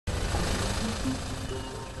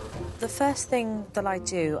The first thing that I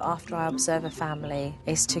do after I observe a family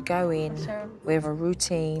is to go in with a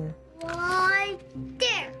routine. Right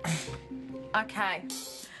there. Okay.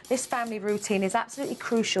 This family routine is absolutely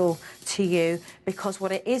crucial to you because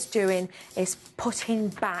what it is doing is putting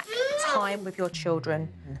back time with your children.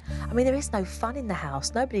 I mean, there is no fun in the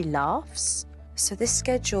house. Nobody laughs. So this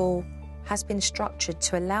schedule has been structured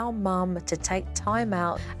to allow mum to take time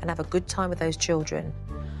out and have a good time with those children.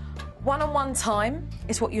 One-on-one time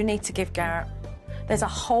is what you need to give Garrett. There's a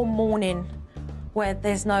whole morning where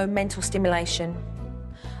there's no mental stimulation.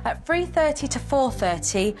 At 3:30 to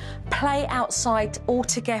 4:30, play outside all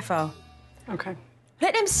together. Okay.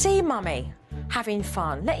 Let them see Mummy having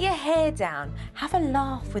fun. Let your hair down. Have a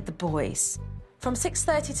laugh with the boys. From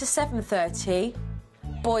 6:30 to 7:30,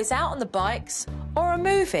 boys out on the bikes or a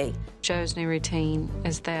movie. Joe's new routine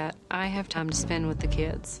is that I have time to spend with the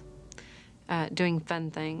kids, doing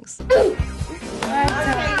fun things. Okay,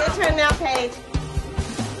 your turn now, Paige.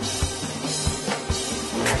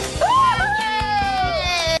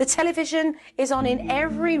 The television is on in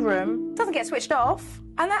every room, doesn't get switched off,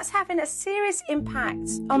 and that's having a serious impact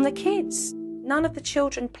on the kids. None of the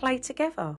children play together.